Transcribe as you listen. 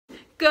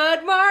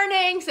Good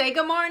morning. Say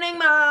good morning,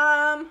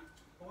 Mom.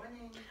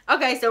 Morning.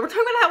 Okay, so we're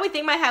talking about how we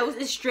think my house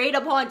is straight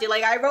up haunted.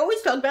 Like, I've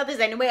always talked about this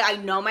anyway. I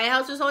know my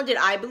house is haunted.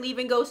 I believe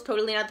in ghosts.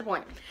 Totally not the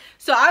point.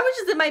 So I was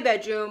just in my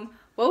bedroom.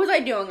 What was I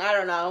doing? I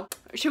don't know.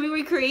 Should we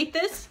recreate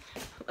this?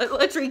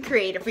 Let's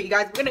recreate it for you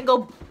guys. We're going to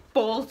go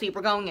balls deep.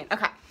 We're going in.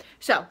 Okay.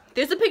 So,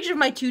 there's a picture of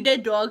my two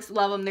dead dogs.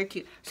 Love them. They're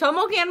cute. So, I'm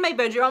walking out of my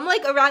bedroom. I'm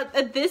like around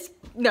at this.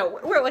 No,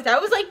 where was I? I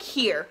was like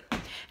here.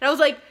 And I was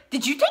like,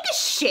 did you take a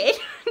shit?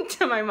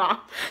 To my mom.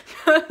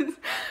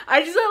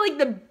 I just had like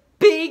the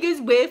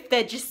biggest whiff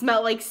that just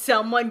smelled like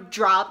someone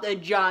dropped a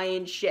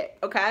giant shit.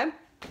 Okay?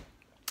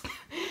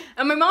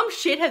 And my mom's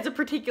shit has a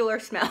particular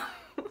smell.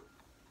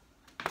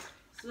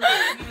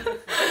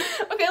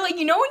 Okay, like,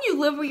 you know when you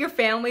live with your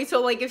family,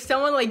 so like if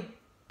someone like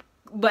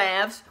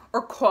laughs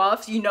or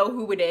coughs, you know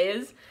who it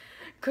is.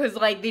 Cause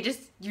like you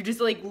just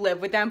like live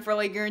with them for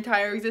like your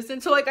entire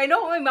existence. So like I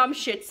know what my mom's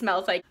shit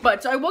smells like.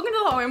 But so I walk into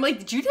the hallway, I'm like,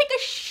 did you take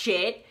a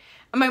shit?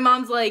 And my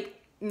mom's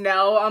like,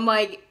 no. I'm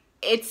like,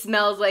 it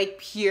smells like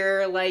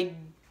pure like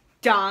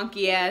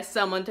donkey ass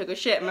someone took a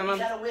shit. And my mom,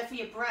 you got a whiff of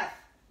your breath.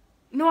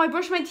 no, I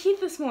brushed my teeth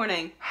this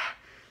morning.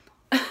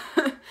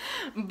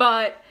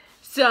 But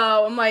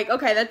so I'm like,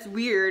 okay, that's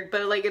weird,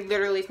 but like it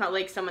literally smelled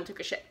like someone took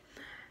a shit.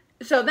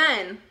 So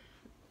then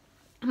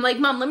I'm like,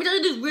 Mom, let me tell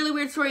you this really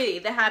weird story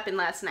that happened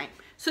last night.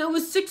 So it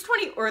was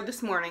 6:20, or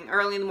this morning,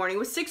 early in the morning. It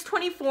was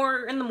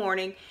 6:24 in the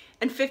morning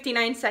and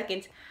 59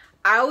 seconds.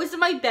 I was in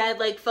my bed,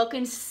 like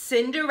fucking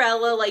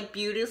Cinderella, like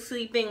beauty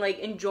sleeping, like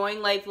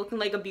enjoying life, looking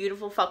like a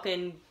beautiful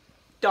fucking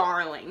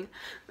darling,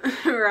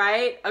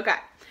 right? Okay.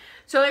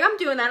 So like I'm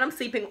doing that, I'm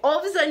sleeping. All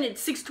of a sudden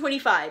it's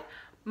 6:25.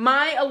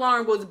 My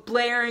alarm goes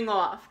blaring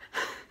off.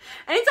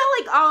 And it's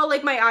not like, oh,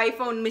 like my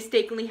iPhone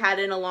mistakenly had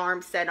an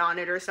alarm set on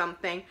it or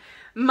something.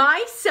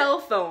 My cell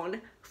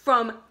phone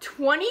from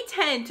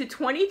 2010 to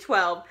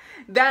 2012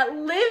 that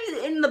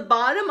lives in the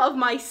bottom of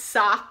my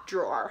sock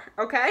drawer,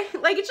 okay?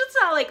 Like, it's just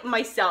not like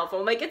my cell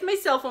phone. Like, it's my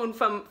cell phone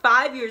from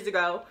 5 years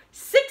ago,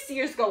 6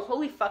 years ago,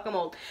 holy fuck, I'm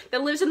old,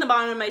 that lives in the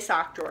bottom of my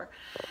sock drawer.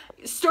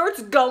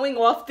 Starts going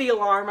off the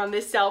alarm on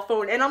this cell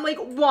phone, and I'm like,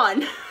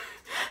 one,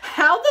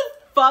 how the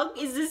fuck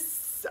is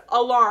this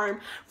alarm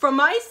from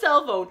my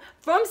cell phone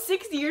from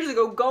 6 years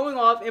ago going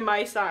off in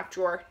my sock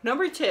drawer?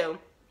 Number two,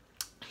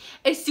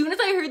 as soon as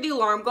I heard the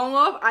alarm going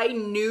off, I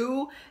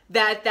knew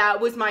that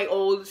that was my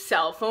old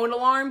cell phone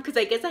alarm, because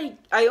I guess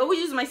I always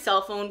use my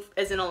cell phone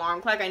as an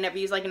alarm clock. I never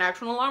use like an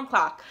actual alarm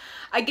clock.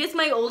 I guess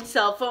my old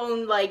cell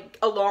phone like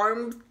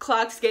alarm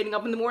clocks getting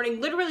up in the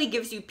morning literally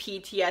gives you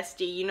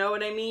PTSD, you know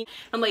what I mean?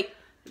 I'm like,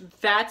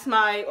 that's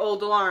my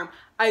old alarm.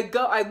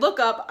 I look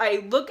up,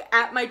 I look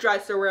at my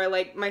dresser where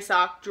like my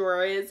sock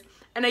drawer is,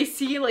 and I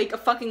see like a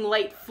fucking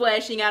light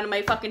flashing out of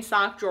my fucking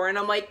sock drawer, and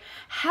I'm like,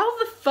 how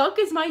the fuck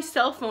is my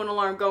cell phone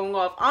alarm going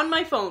off on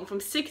my phone from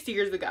 6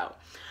 years ago?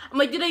 I'm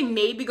like, did I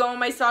maybe go on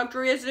my sock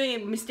drawer yesterday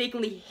and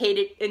mistakenly hit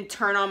it and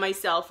turn on my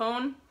cell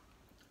phone?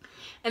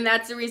 And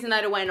that's the reason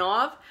that it went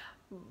off.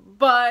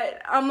 But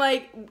I'm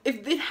like,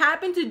 if it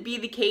happened to be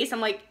the case,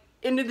 I'm like,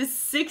 into the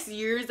 6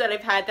 years that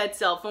I've had that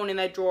cell phone in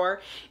that drawer,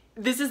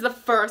 this is the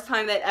first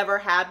time that ever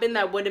happened.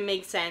 That wouldn't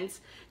make sense.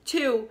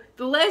 Two,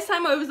 the last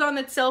time I was on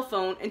that cell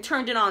phone and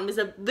turned it on was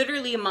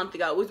literally a month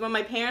ago. It was when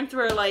my parents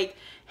were like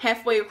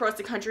halfway across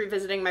the country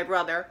visiting my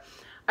brother.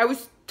 I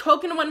was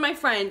talking to one of my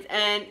friends,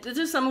 and this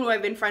is someone who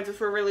I've been friends with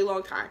for a really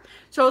long time.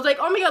 So I was like,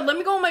 oh my god, let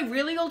me go on my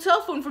really old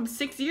cell phone from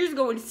 6 years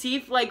ago and see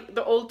if like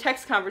the old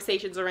text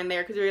conversations are in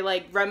there, because we were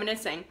like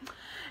reminiscing.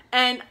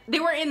 And they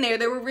were in there.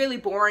 They were really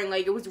boring.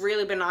 Like, it was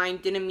really benign.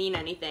 Didn't mean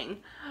anything.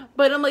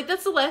 But I'm like,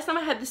 that's the last time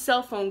I had the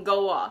cell phone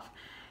go off.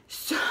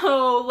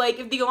 So, like,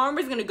 if the alarm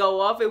was going to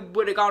go off, it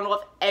would have gone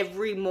off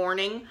every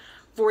morning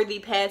for the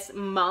past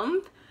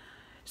month.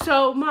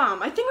 So,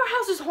 Mom, I think our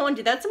house is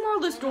haunted. That's the moral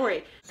of the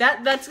story.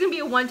 That's going to be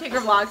a one-taker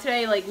vlog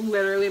today. Like,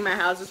 literally, my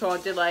house is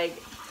haunted.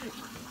 Like,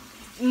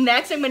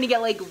 next I'm going to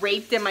get, like,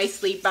 raped in my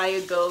sleep by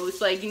a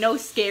ghost. Like, you know,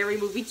 Scary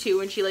Movie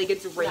 2, and she, like,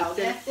 gets raped. No,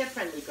 they're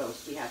friendly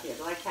ghosts we have here.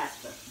 They're like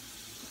Casper.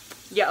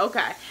 Yeah,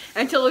 okay.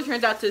 Until it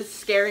turns out to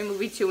Scary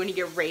Movie 2 when you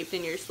get raped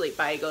in your sleep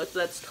by a ghost. So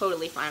that's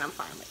totally fine. I'm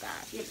fine with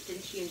that. Yeah, but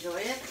didn't she enjoy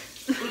it?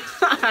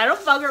 I don't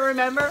fucking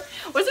remember.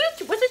 Was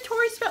it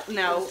Tori Spelling?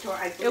 No.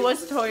 It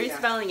was Tori yeah.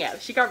 Spelling, yeah.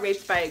 She got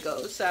raped by a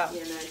ghost, so.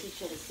 Yeah, no, I think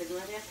she had a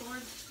cigarette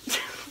afterwards.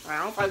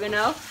 I don't fucking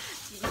know.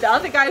 The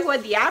other guy who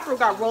had the afro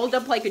got rolled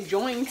up like a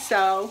joint,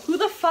 so who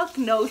the fuck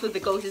knows what the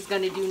ghost is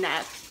gonna do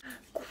next?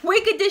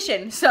 Quick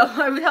addition. So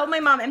I would help my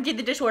mom empty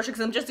the dishwasher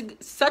because I'm just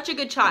such a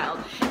good child.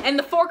 And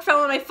the fork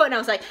fell on my foot and I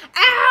was like, ow,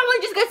 I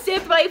just got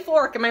stabbed by a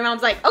fork. And my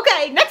mom's like,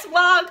 okay, next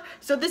vlog.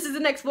 So this is the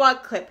next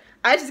vlog clip.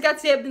 I just got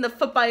stabbed in the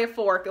foot by a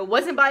fork. It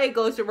wasn't by a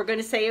ghost, or we're going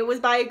to say it was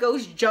by a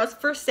ghost just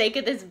for sake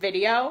of this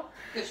video.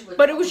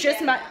 But it was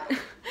just my,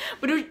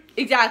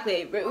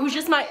 exactly. It was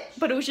just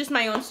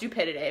my own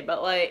stupidity.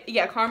 But like,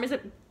 yeah, karma's a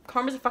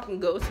fucking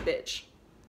ghost, bitch.